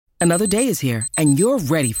Another day is here, and you're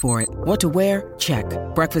ready for it. What to wear? Check.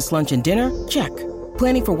 Breakfast, lunch, and dinner? Check.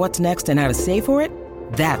 Planning for what's next and how to save for it?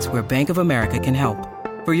 That's where Bank of America can help.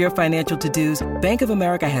 For your financial to-dos, Bank of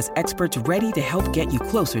America has experts ready to help get you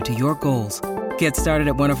closer to your goals. Get started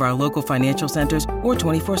at one of our local financial centers or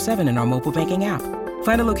 24/7 in our mobile banking app.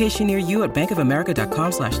 Find a location near you at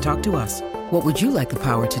bankofamerica.com/talktous. What would you like the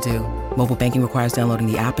power to do? Mobile banking requires downloading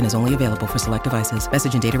the app and is only available for select devices.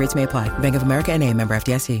 Message and data rates may apply. Bank of America N.A., member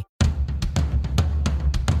FDIC.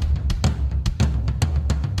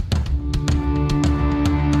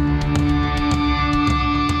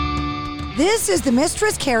 This is the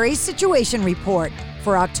Mistress Carrie Situation Report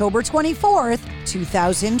for October 24th,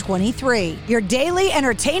 2023. Your daily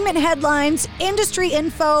entertainment headlines, industry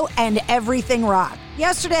info, and everything rock.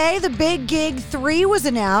 Yesterday, the Big Gig 3 was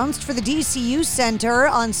announced for the DCU Center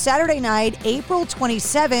on Saturday night, April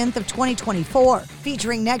 27th of 2024,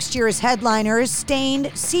 featuring next year's headliners Stained,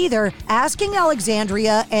 Seether, Asking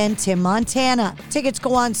Alexandria, and Tim Montana. Tickets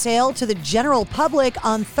go on sale to the general public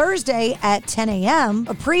on Thursday at 10 a.m.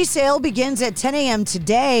 A pre-sale begins at 10 a.m.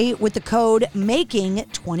 today with the code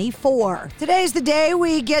MAKING24. Today's the day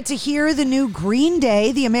we get to hear the new Green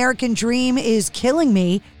Day, The American Dream Is Killing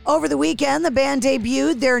Me. Over the weekend, the band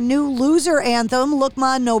debuted their new loser anthem, Look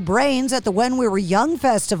Ma No Brains, at the When We Were Young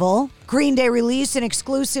festival. Green Day released an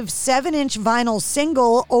exclusive 7-inch vinyl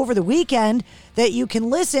single over the weekend that you can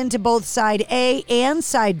listen to both Side A and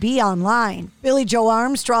Side B online. Billy Joe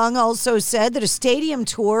Armstrong also said that a stadium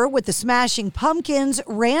tour with the Smashing Pumpkins,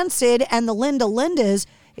 Rancid, and the Linda Lindas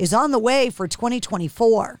is on the way for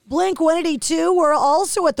 2024. Blink-182 were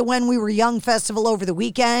also at the When We Were Young festival over the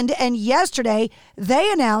weekend, and yesterday they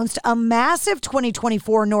announced a massive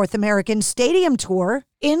 2024 North American stadium tour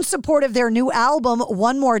in support of their new album,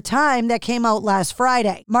 One More Time, that came out last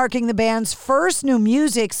Friday, marking the band's first new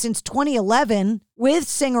music since 2011 with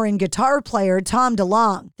singer and guitar player Tom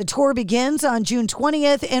DeLonge. The tour begins on June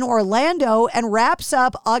 20th in Orlando and wraps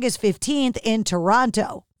up August 15th in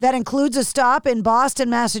Toronto. That includes a stop in Boston,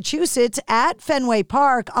 Massachusetts at Fenway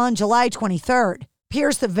Park on July 23rd.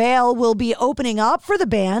 Pierce the Veil will be opening up for the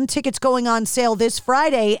band. Tickets going on sale this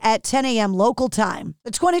Friday at 10 a.m. local time. The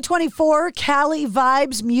 2024 Cali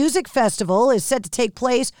Vibes Music Festival is set to take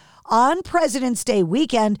place on President's Day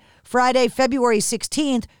weekend, Friday, February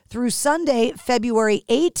 16th through Sunday, February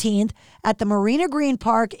 18th at the Marina Green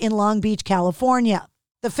Park in Long Beach, California.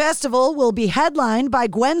 The festival will be headlined by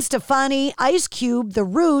Gwen Stefani, Ice Cube, The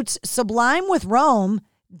Roots, Sublime with Rome,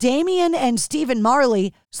 Damien and Stephen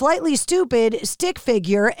Marley, Slightly Stupid, Stick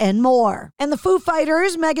Figure, and more. And the Foo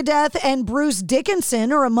Fighters, Megadeth, and Bruce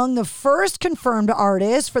Dickinson are among the first confirmed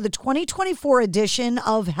artists for the 2024 edition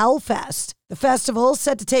of Hellfest. The festival,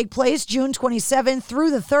 set to take place June 27th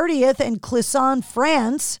through the 30th in Clisson,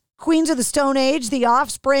 France. Queens of the Stone Age, The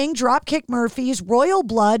Offspring, Dropkick Murphys, Royal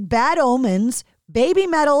Blood, Bad Omens, Baby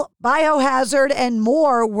Metal, Biohazard, and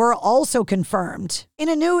more were also confirmed. In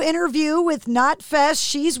a new interview with Knotfest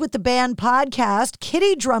She's With the Band podcast,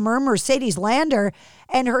 Kitty drummer Mercedes Lander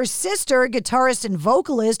and her sister, guitarist and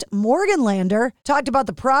vocalist Morgan Lander, talked about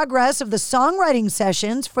the progress of the songwriting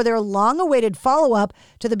sessions for their long-awaited follow-up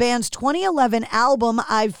to the band's 2011 album,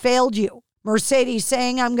 I've Failed You. Mercedes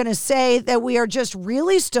saying, I'm going to say that we are just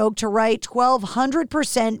really stoked to write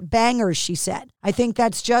 1,200% bangers, she said. I think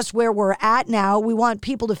that's just where we're at now. We want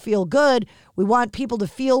people to feel good. We want people to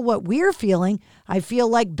feel what we're feeling. I feel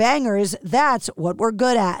like bangers, that's what we're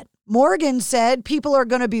good at. Morgan said people are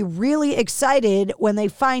going to be really excited when they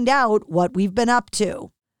find out what we've been up to.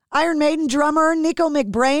 Iron Maiden drummer Nico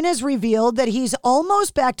McBrain has revealed that he's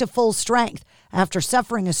almost back to full strength after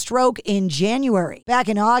suffering a stroke in January. Back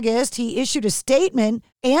in August, he issued a statement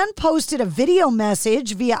and posted a video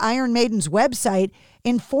message via Iron Maiden's website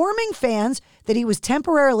informing fans that he was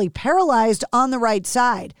temporarily paralyzed on the right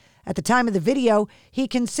side. At the time of the video, he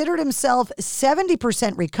considered himself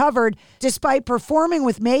 70% recovered despite performing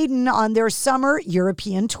with Maiden on their summer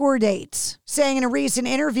European tour dates. Saying in a recent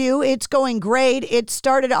interview, "It's going great. It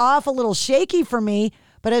started off a little shaky for me,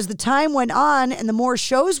 but as the time went on and the more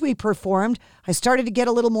shows we performed, I started to get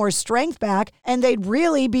a little more strength back and they'd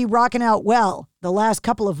really be rocking out well. The last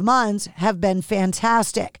couple of months have been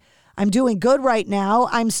fantastic. I'm doing good right now.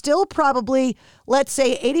 I'm still probably, let's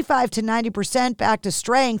say, 85 to 90% back to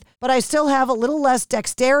strength, but I still have a little less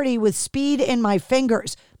dexterity with speed in my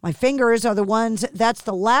fingers. My fingers are the ones that's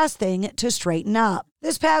the last thing to straighten up."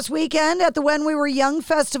 This past weekend at the When We Were Young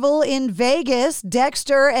festival in Vegas,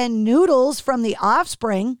 Dexter and Noodles from The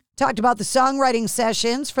Offspring talked about the songwriting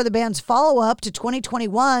sessions for the band's follow-up to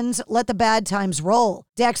 2021's Let the Bad Times Roll.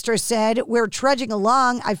 Dexter said, "We're trudging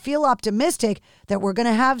along. I feel optimistic that we're going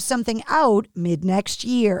to have something out mid-next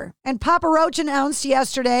year." And Papa Roach announced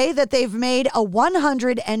yesterday that they've made a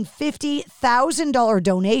 $150,000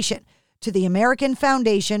 donation to the American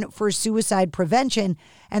Foundation for Suicide Prevention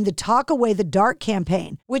and the Talk Away the Dark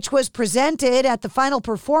campaign, which was presented at the final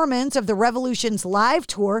performance of the Revolution's live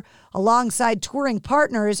tour alongside touring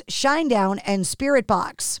partners Shinedown and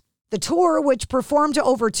Spiritbox. The tour, which performed to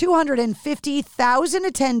over 250,000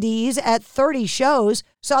 attendees at 30 shows,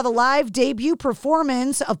 saw the live debut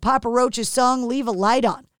performance of Papa Roach's song Leave a Light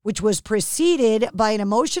On, which was preceded by an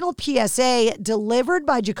emotional PSA delivered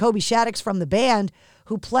by Jacoby Shaddix from the band,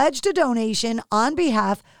 who pledged a donation on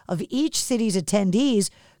behalf of each city's attendees,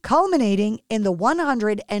 culminating in the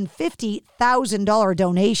 $150,000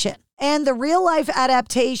 donation. And the real-life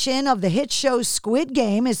adaptation of the hit show Squid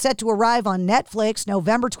Game is set to arrive on Netflix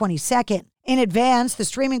November 22nd. In advance, the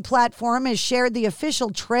streaming platform has shared the official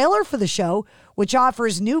trailer for the show, which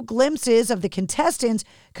offers new glimpses of the contestants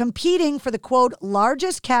competing for the, quote,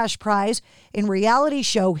 largest cash prize in reality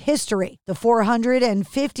show history. The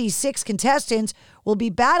 456 contestants will be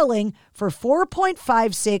battling for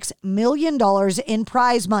 $4.56 million in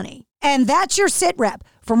prize money. And that's your Sit Rep.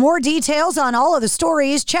 For more details on all of the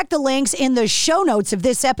stories, check the links in the show notes of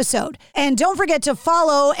this episode. And don't forget to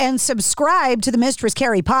follow and subscribe to the Mistress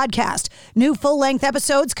Carrie podcast. New full-length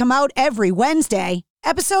episodes come out every Wednesday.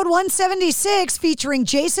 Episode 176, featuring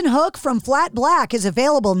Jason Hook from Flat Black, is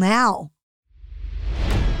available now.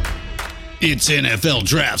 It's NFL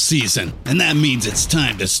draft season, and that means it's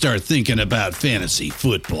time to start thinking about fantasy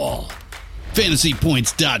football.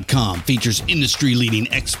 FantasyPoints.com features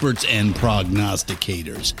industry-leading experts and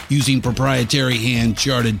prognosticators using proprietary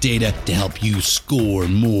hand-charted data to help you score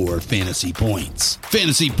more fantasy points.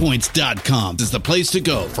 FantasyPoints.com is the place to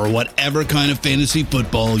go for whatever kind of fantasy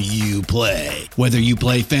football you play. Whether you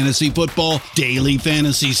play fantasy football, daily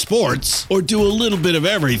fantasy sports, or do a little bit of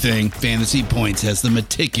everything, Fantasy Points has the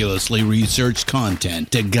meticulously researched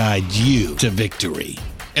content to guide you to victory.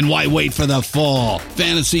 And why wait for the fall?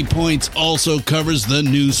 Fantasy Points also covers the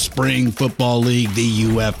new spring football league, the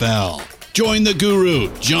UFL. Join the guru,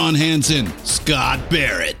 John Hansen, Scott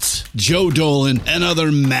Barrett, Joe Dolan, and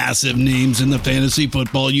other massive names in the fantasy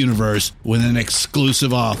football universe with an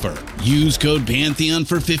exclusive offer. Use code Pantheon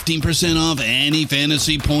for 15% off any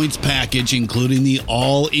Fantasy Points package, including the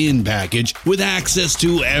all-in package, with access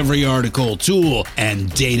to every article, tool,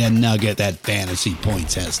 and data nugget that Fantasy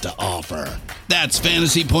Points has to offer. That's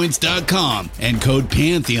FantasyPoints.com and code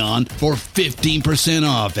Pantheon for 15%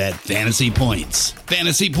 off at Fantasy Points.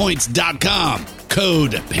 FantasyPoints.com,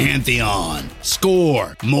 code Pantheon.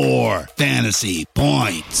 Score more fantasy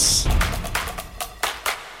points.